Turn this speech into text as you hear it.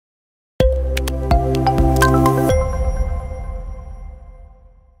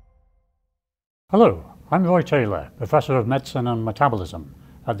Hello, I'm Roy Taylor, Professor of Medicine and Metabolism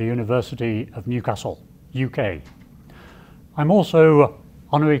at the University of Newcastle, UK. I'm also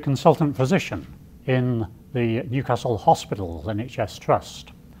Honorary Consultant Physician in the Newcastle Hospital's NHS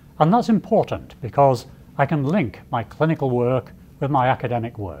Trust. And that's important because I can link my clinical work with my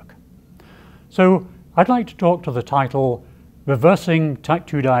academic work. So I'd like to talk to the title, Reversing Type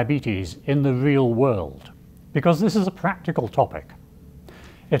 2 Diabetes in the Real World, because this is a practical topic.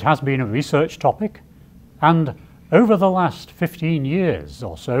 It has been a research topic, and over the last 15 years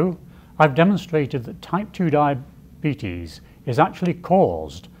or so, I've demonstrated that type 2 diabetes is actually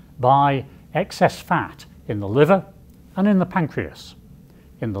caused by excess fat in the liver and in the pancreas.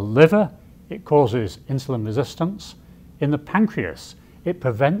 In the liver, it causes insulin resistance. In the pancreas, it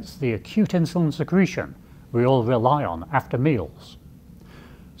prevents the acute insulin secretion we all rely on after meals.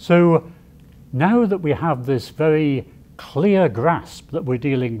 So now that we have this very clear grasp that we're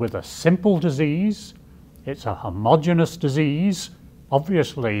dealing with a simple disease, it's a homogeneous disease,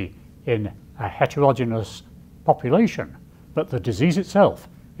 obviously in a heterogeneous population, but the disease itself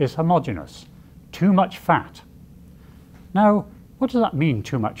is homogeneous. Too much fat. Now, what does that mean,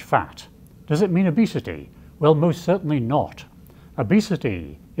 too much fat? Does it mean obesity? Well, most certainly not.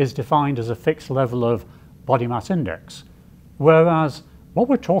 Obesity is defined as a fixed level of body mass index, whereas what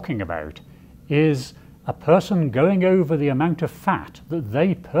we're talking about is a person going over the amount of fat that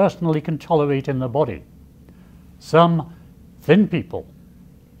they personally can tolerate in their body. Some thin people,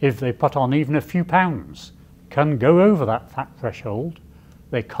 if they put on even a few pounds, can go over that fat threshold.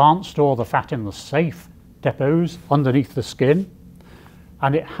 They can't store the fat in the safe depots underneath the skin,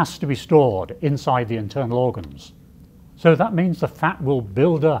 and it has to be stored inside the internal organs. So that means the fat will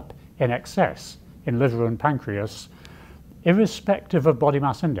build up in excess in liver and pancreas, irrespective of body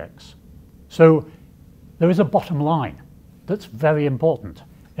mass index. So there is a bottom line that's very important.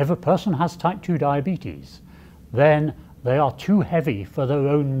 If a person has type 2 diabetes, then they are too heavy for their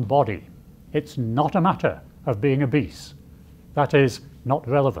own body. It's not a matter of being obese. That is not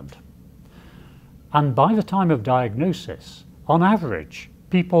relevant. And by the time of diagnosis, on average,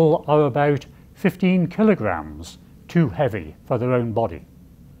 people are about 15 kilograms too heavy for their own body.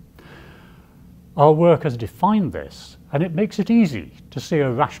 Our work has defined this, and it makes it easy to see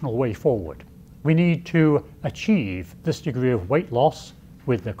a rational way forward. We need to achieve this degree of weight loss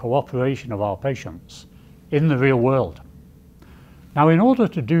with the cooperation of our patients in the real world. Now, in order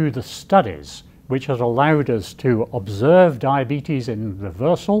to do the studies which has allowed us to observe diabetes in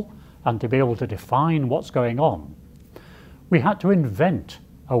reversal and to be able to define what's going on, we had to invent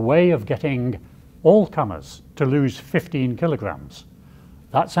a way of getting all comers to lose 15 kilograms.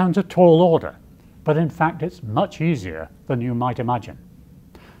 That sounds a tall order, but in fact it's much easier than you might imagine.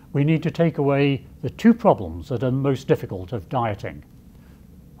 We need to take away the two problems that are most difficult of dieting: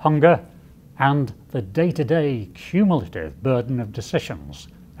 hunger and the day-to-day cumulative burden of decisions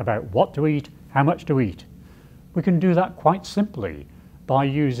about what to eat, how much to eat. We can do that quite simply by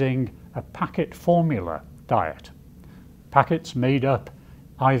using a packet formula diet. Packets made up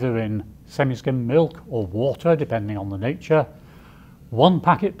either in semi-skim milk or water, depending on the nature. One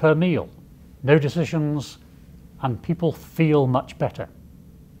packet per meal, no decisions, and people feel much better.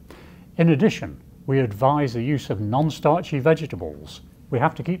 In addition, we advise the use of non-starchy vegetables. We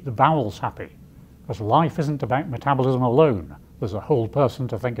have to keep the bowels happy, because life isn't about metabolism alone. There's a whole person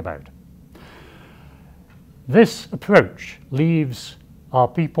to think about. This approach leaves our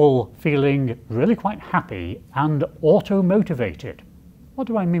people feeling really quite happy and auto-motivated. What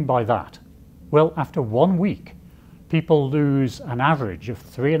do I mean by that? Well, after 1 week, people lose an average of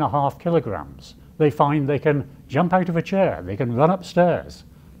 3.5 kilograms. They find they can jump out of a chair, they can run upstairs.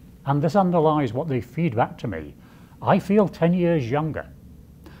 And this underlies what they feed back to me. I feel 10 years younger.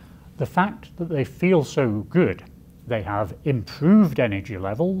 The fact that they feel so good, they have improved energy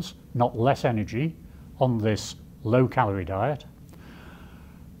levels, not less energy, on this low-calorie diet,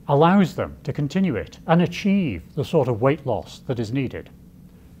 allows them to continue it and achieve the sort of weight loss that is needed.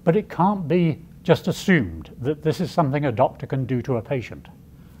 But it can't be just assumed that this is something a doctor can do to a patient.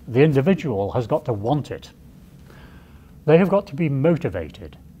 The individual has got to want it. They have got to be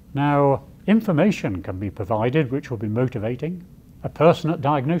motivated. Now, information can be provided which will be motivating. A person at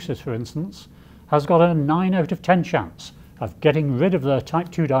diagnosis, for instance, has got a 9 out of 10 chance of getting rid of their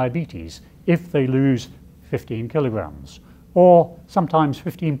type 2 diabetes if they lose 15 kilograms, or sometimes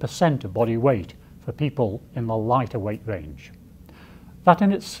 15% of body weight for people in the lighter weight range. That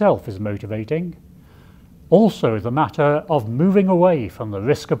in itself is motivating. Also, the matter of moving away from the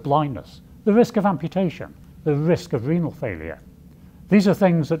risk of blindness, the risk of amputation, the risk of renal failure. These are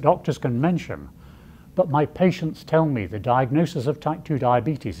things that doctors can mention, but my patients tell me the diagnosis of type 2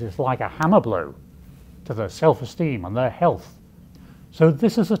 diabetes is like a hammer blow to their self-esteem and their health. So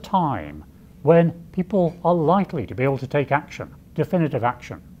this is a time when people are likely to be able to take action, definitive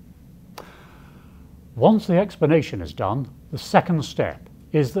action. Once the explanation is done, the second step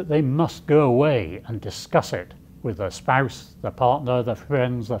is that they must go away and discuss it with their spouse, their partner, their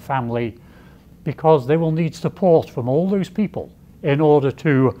friends, their family, because they will need support from all those people in order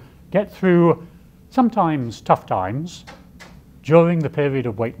to get through sometimes tough times during the period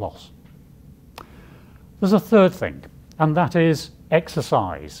of weight loss. There's a third thing, and that is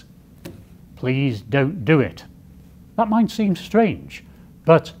exercise. Please don't do it. That might seem strange,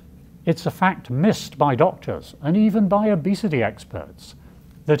 but it's a fact missed by doctors and even by obesity experts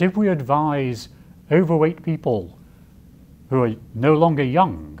that if we advise overweight people who are no longer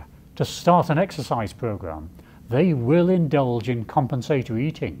young to start an exercise program, they will indulge in compensatory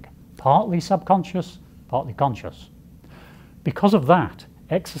eating, partly subconscious, partly conscious. Because of that,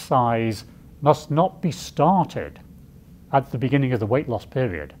 exercise must not be started at the beginning of the weight loss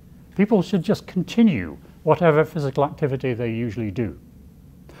period. People should just continue whatever physical activity they usually do.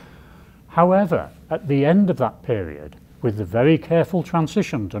 However, at the end of that period, with the very careful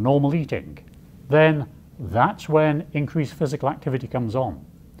transition to normal eating, then that's when increased physical activity comes on.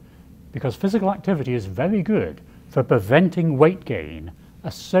 Because physical activity is very good for preventing weight gain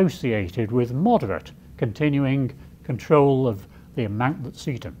associated with moderate continuing control of the amount that's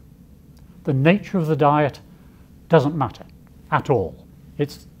eaten. The nature of the diet doesn't matter at all.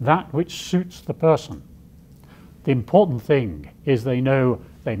 It's that which suits the person. The important thing is they know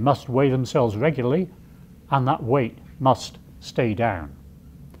they must weigh themselves regularly and that weight must stay down.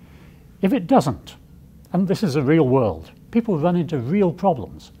 If it doesn't, and this is a real world, people run into real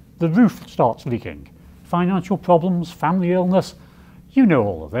problems. The roof starts leaking, financial problems, family illness, you know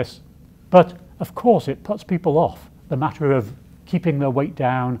all of this. But of course it puts people off the matter of keeping their weight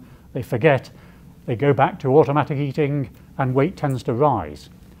down. They forget, they go back to automatic eating and weight tends to rise.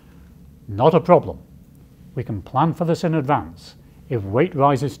 Not a problem. We can plan for this in advance. If weight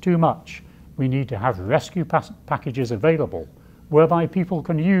rises too much, we need to have rescue packages available whereby people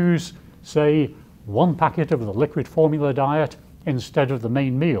can use, say, one packet of the liquid formula diet instead of the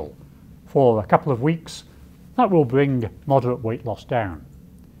main meal for a couple of weeks. That will bring moderate weight loss down.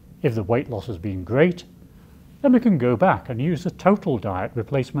 If the weight loss has been great, then we can go back and use the total diet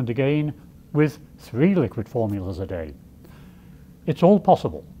replacement again with 3 liquid formulas a day. It's all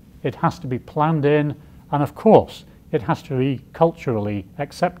possible. It has to be planned in, and of course it has to be culturally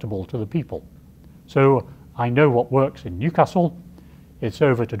acceptable to the people. So I know what works in Newcastle. It's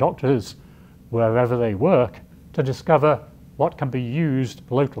over to doctors wherever they work to discover what can be used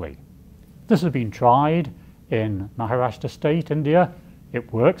locally. This has been tried in Maharashtra state, India.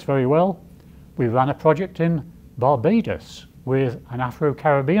 It works very well. We ran a project in Barbados with an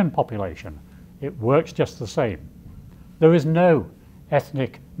Afro-Caribbean population. It works just the same. There is no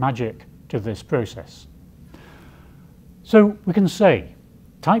ethnic magic to this process. So we can say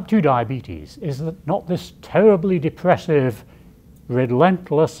type 2 diabetes is not this terribly depressive,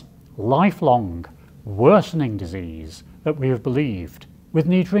 relentless, lifelong, worsening disease that we have believed, with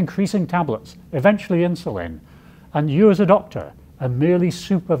need for increasing tablets, eventually insulin, and you as a doctor are merely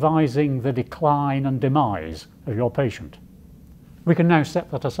supervising the decline and demise of your patient. We can now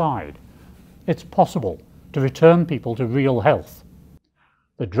set that aside. It's possible to return people to real health.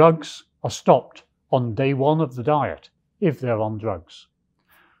 The drugs are stopped on day 1 of the diet if they're on drugs.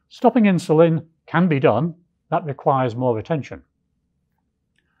 Stopping insulin can be done. That requires more attention.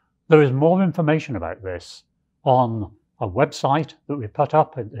 There is more information about this on a website that we put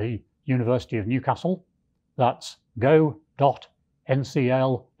up at the University of Newcastle. That's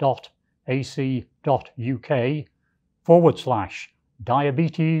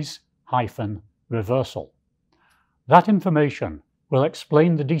go.ncl.ac.uk/diabetes-reversal. That information will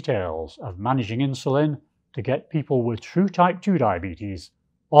explain the details of managing insulin to get people with true type 2 diabetes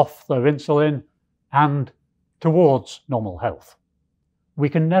off their insulin and towards normal health. We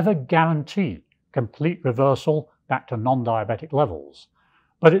can never guarantee complete reversal back to non-diabetic levels,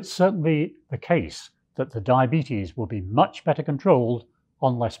 but it's certainly the case that the diabetes will be much better controlled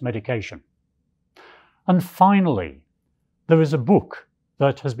on less medication. And finally, there is a book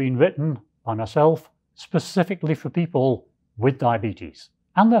that has been written by myself specifically for people with diabetes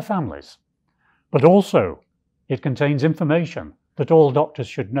and their families, but also it contains information that all doctors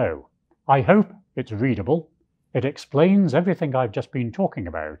should know. I hope it's readable. It explains everything I've just been talking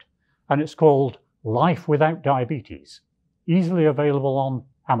about, and it's called Life Without Diabetes, easily available on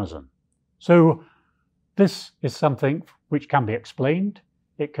Amazon. So this is something which can be explained.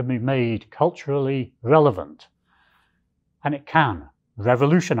 it can be made culturally relevant, and it can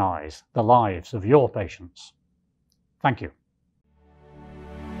revolutionise the lives of your patients. Thank you.